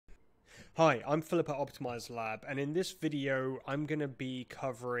Hi, I'm Philip at Optimise Lab, and in this video, I'm going to be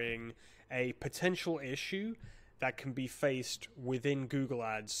covering a potential issue that can be faced within Google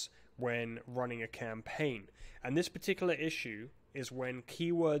Ads when running a campaign. And this particular issue is when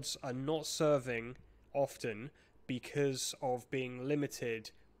keywords are not serving often because of being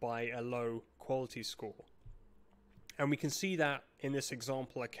limited by a low quality score. And we can see that in this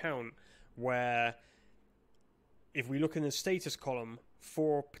example account where if we look in the status column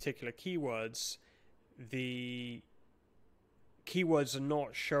for particular keywords, the keywords are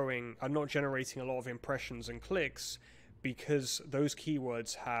not generating a lot of impressions and clicks because those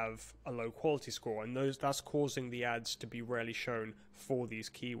keywords have a low quality score, and that's causing the ads to be rarely shown for these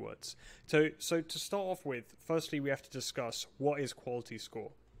keywords. So to start off with, firstly we have to discuss what is quality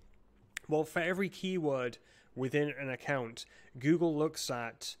score. Well, for every keyword within an account, Google looks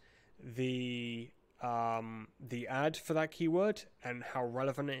at the ad for that keyword and how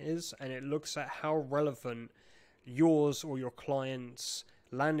relevant it is, and it looks at how relevant yours or your client's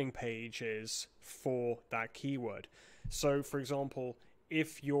landing page is for that keyword. So, for example,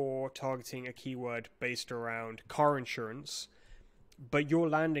 if you're targeting a keyword based around car insurance, but your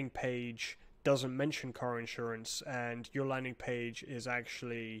landing page doesn't mention car insurance, and your landing page is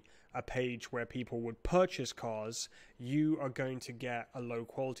actually a page where people would purchase cars, you are going to get a low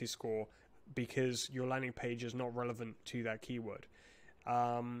quality score because your landing page is not relevant to that keyword.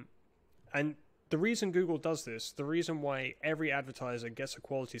 And the reason Google does this, the reason why every advertiser gets a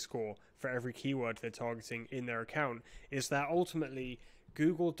quality score for every keyword they're targeting in their account, is that ultimately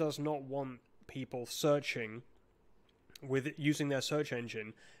Google does not want people searching with using their search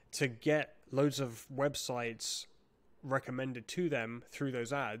engine to get loads of websites recommended to them through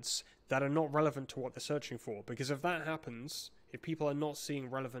those ads that are not relevant to what they're searching for. Because if that happens, if people are not seeing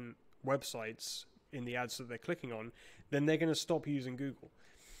relevant websites in the ads that they're clicking on, then they're going to stop using Google.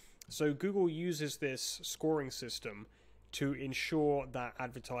 So Google uses this scoring system to ensure that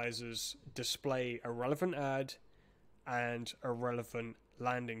advertisers display a relevant ad and a relevant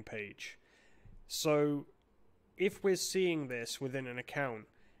landing page. So if we're seeing this within an account,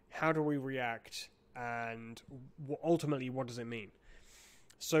 how do we react, and ultimately what does it mean?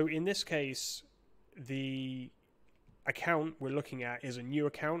 So in this case, the account we're looking at is a new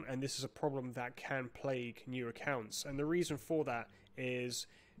account, and this is a problem that can plague new accounts. And the reason for that is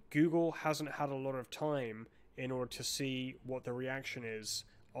Google hasn't had a lot of time in order to see what the reaction is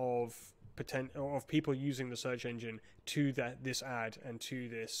of people using the search engine to this ad and to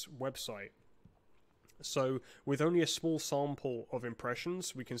this website. So with only a small sample of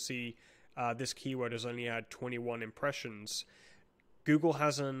impressions, we can see this keyword has only had 21 impressions. Google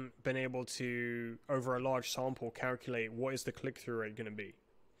hasn't been able to, over a large sample, calculate what is the click-through rate going to be.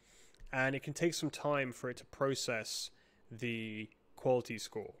 And it can take some time for it to process the quality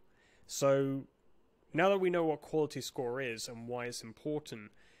score. So now that we know what quality score is and why it's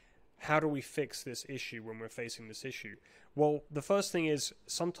important, how do we fix this issue when we're facing this issue? Well, the first thing is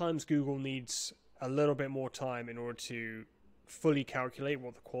sometimes Google needs a little bit more time in order to fully calculate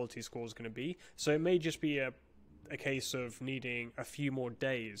what the quality score is going to be. So it may just be a case of needing a few more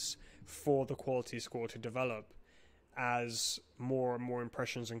days for the quality score to develop as more and more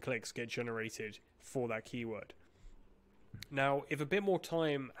impressions and clicks get generated for that keyword. Now, if a bit more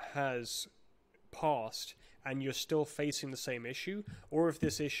time has passed and you're still facing the same issue, or if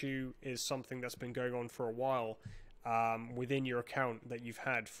this issue is something that's been going on for a while within your account that you've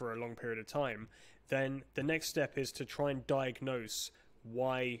had for a long period of time, then the next step is to try and diagnose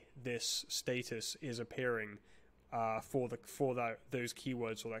why this status is appearing for those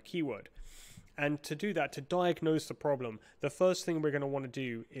keywords or that keyword. And to do that, to diagnose the problem, the first thing we're going to want to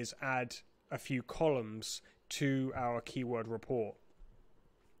do is add a few columns to our keyword report.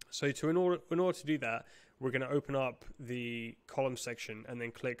 So in order to do that, we're going to open up the column section and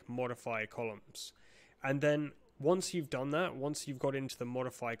then click Modify Columns. And then once you've done that, once you've got into the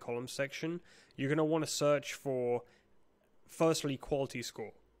Modify Columns section, you're going to want to search for, firstly, quality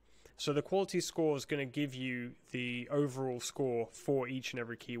score. So the quality score is going to give you the overall score for each and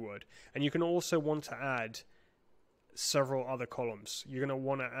every keyword. And you can also want to add several other columns. You're going to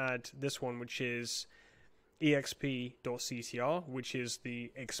want to add this one, which is exp.ctr, which is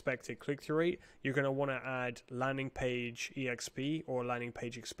the expected click-through rate. You're going to want to add landing page exp or landing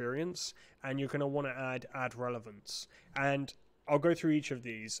page experience, and you're going to want to add relevance. And I'll go through each of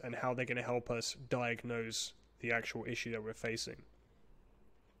these and how they're going to help us diagnose the actual issue that we're facing.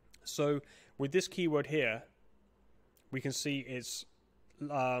 So with this keyword here, we can see it's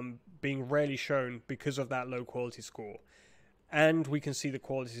being rarely shown because of that low quality score. And we can see the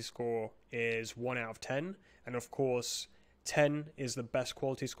quality score is 1 out of 10. And of course, 10 is the best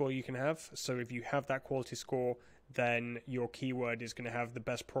quality score you can have. So if you have that quality score, then your keyword is going to have the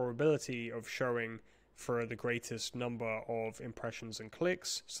best probability of showing for the greatest number of impressions and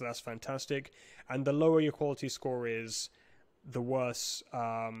clicks. So that's fantastic. And the lower your quality score is, the worse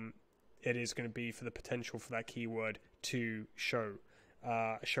it is going to be for the potential for that keyword to show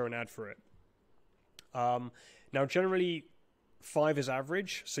an ad for it. Now, generally, 5 is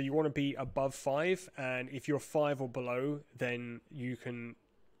average, so you want to be above 5, and if you're 5 or below, then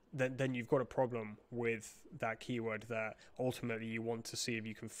then you've got a problem with that keyword that ultimately you want to see if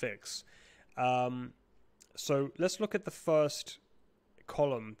you can fix. So let's look at the first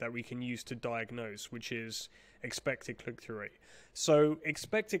column that we can use to diagnose, which is expected click-through rate. So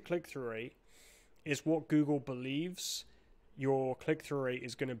expected click-through rate is what Google believes your click-through rate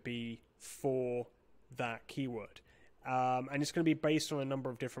is going to be for that keyword. And it's going to be based on a number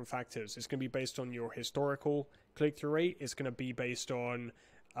of different factors. It's going to be based on your historical click-through rate. It's going to be based on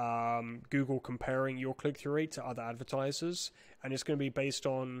Google comparing your click-through rate to other advertisers. And it's going to be based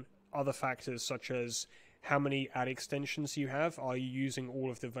on other factors such as how many ad extensions you have. Are you using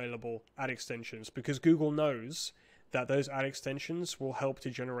all of the available ad extensions? Because Google knows that those ad extensions will help to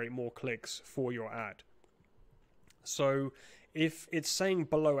generate more clicks for your ad. So if it's saying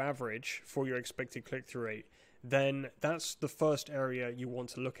below average for your expected click-through rate, then that's the first area you want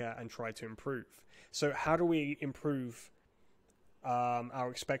to look at and try to improve. So how do we improve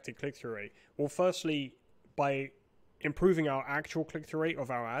our expected click-through rate? Well, firstly, by improving our actual click-through rate of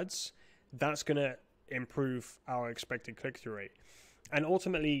our ads, that's going to improve our expected click-through rate. And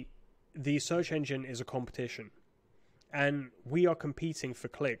ultimately, the search engine is a competition, and we are competing for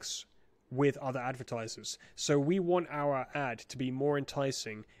clicks with other advertisers. So we want our ad to be more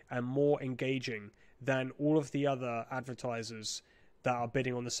enticing and more engaging than all of the other advertisers that are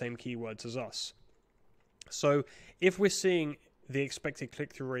bidding on the same keywords as us. So if we're seeing the expected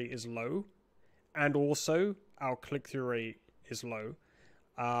click-through rate is low, and also our click-through rate is low,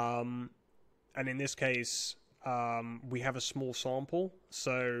 and in this case, we have a small sample.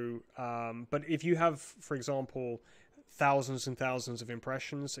 So, but if you have, for example, thousands and thousands of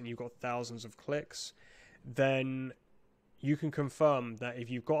impressions and you've got thousands of clicks, then you can confirm that if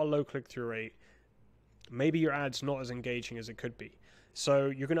you've got a low click-through rate, maybe your ad's not as engaging as it could be. So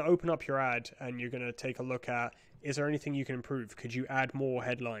you're going to open up your ad and you're going to take a look at, is there anything you can improve? Could you add more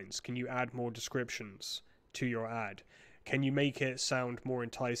headlines? Can you add more descriptions to your ad? Can you make it sound more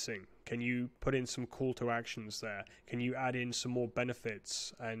enticing? Can you put in some call to actions there? Can you add in some more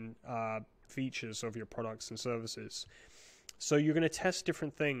benefits and features of your products and services? So you're going to test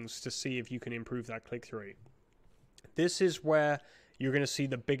different things to see if you can improve that click-through rate. This is where you're going to see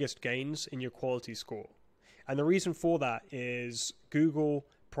the biggest gains in your quality score. And the reason for that is Google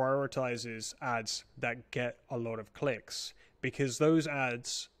prioritizes ads that get a lot of clicks, because those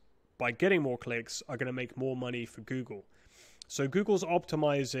ads, by getting more clicks, are going to make more money for Google. So Google's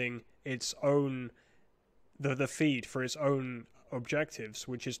optimizing its own, the feed for its own objectives,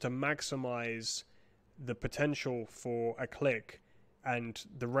 which is to maximize the potential for a click and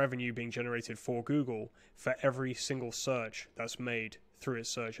the revenue being generated for Google for every single search that's made through its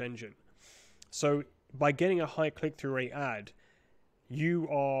search engine. So by getting a high click-through rate ad, you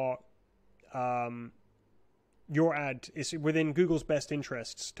are your ad is within Google's best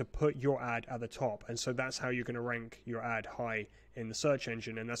interests to put your ad at the top, and so that's how you're going to rank your ad high in the search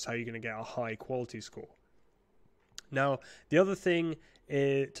engine, and that's how you're going to get a high quality score. Now, the other thing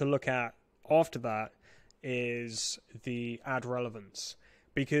to look at after that is the ad relevance,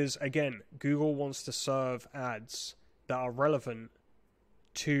 because again, Google wants to serve ads that are relevant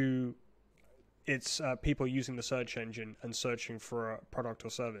to its people using the search engine and searching for a product or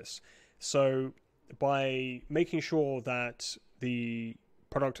service. So by making sure that the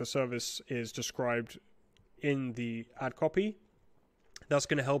product or service is described in the ad copy, that's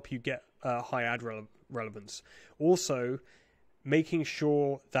going to help you get high ad relevance. Also, making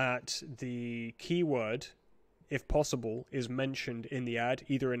sure that the keyword, if possible, is mentioned in the ad,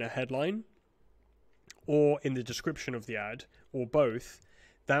 either in a headline or in the description of the ad, or both,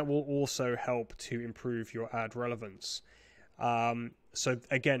 that will also help to improve your ad relevance. So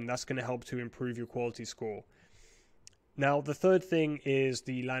again, that's going to help to improve your quality score. Now, the third thing is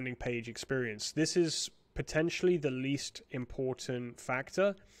the landing page experience. This is potentially the least important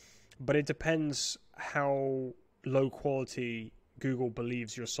factor, but it depends how low quality Google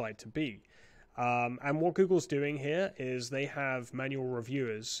believes your site to be. And what Google's doing here is they have manual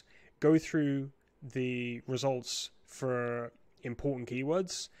reviewers go through the results for important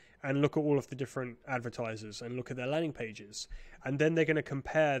keywords and look at all of the different advertisers and look at their landing pages. And then they're going to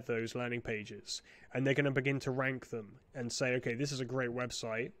compare those landing pages, and they're going to begin to rank them and say, okay, this is a great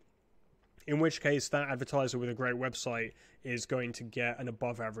website. In which case, that advertiser with a great website is going to get an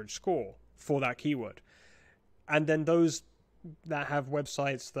above average score for that keyword. And then those that have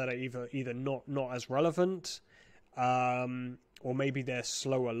websites that are either not as relevant, or maybe they're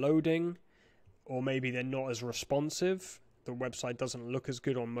slower loading, or maybe they're not as responsive, the website doesn't look as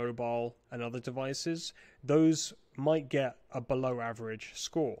good on mobile and other devices, those might get a below average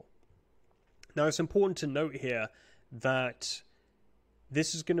score. Now, it's important to note here that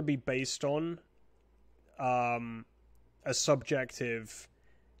this is going to be based on a subjective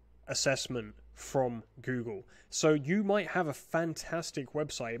assessment from Google. So you might have a fantastic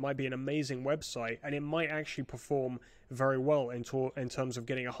website, it might be an amazing website, and it might actually perform very well in terms of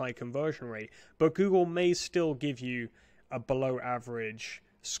getting a high conversion rate, but Google may still give you a below average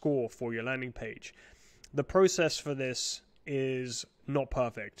score for your landing page. The process for this is not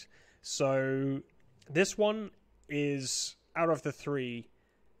perfect. So this one is, out of the three,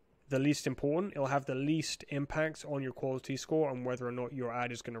 the least important. It'll have the least impact on your quality score and whether or not your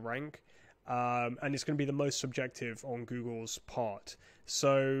ad is going to rank. And it's going to be the most subjective on Google's part.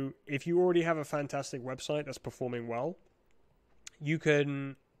 So if you already have a fantastic website that's performing well, you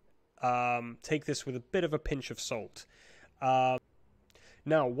can take this with a bit of a pinch of salt.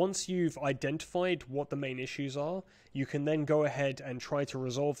 Now, once you've identified what the main issues are, you can then go ahead and try to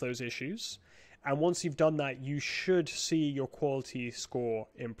resolve those issues. And once you've done that, you should see your quality score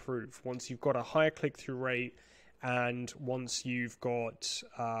improve. Once you've got a higher click-through rate, and once you've got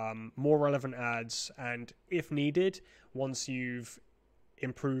more relevant ads, and if needed, once you've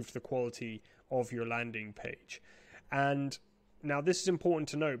improved the quality of your landing page. And now this is important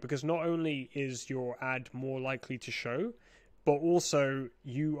to note, because not only is your ad more likely to show, but also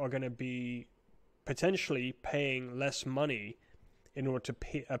you are going to be potentially paying less money in order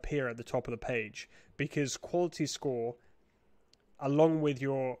to appear at the top of the page, because quality score, along with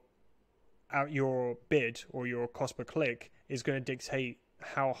your bid or your cost per click, is going to dictate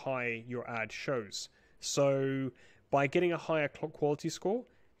how high your ad shows. So by getting a higher quality score,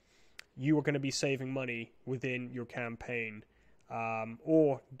 you are going to be saving money within your campaign,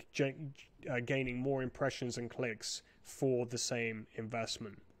 or gaining more impressions and clicks for the same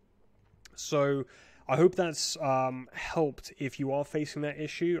investment. So I hope that's helped if you are facing that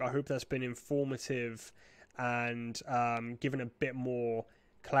issue. I hope that's been informative and given a bit more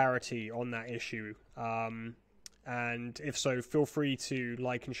clarity on that issue. And if so, feel free to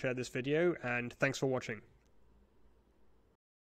like and share this video, and thanks for watching.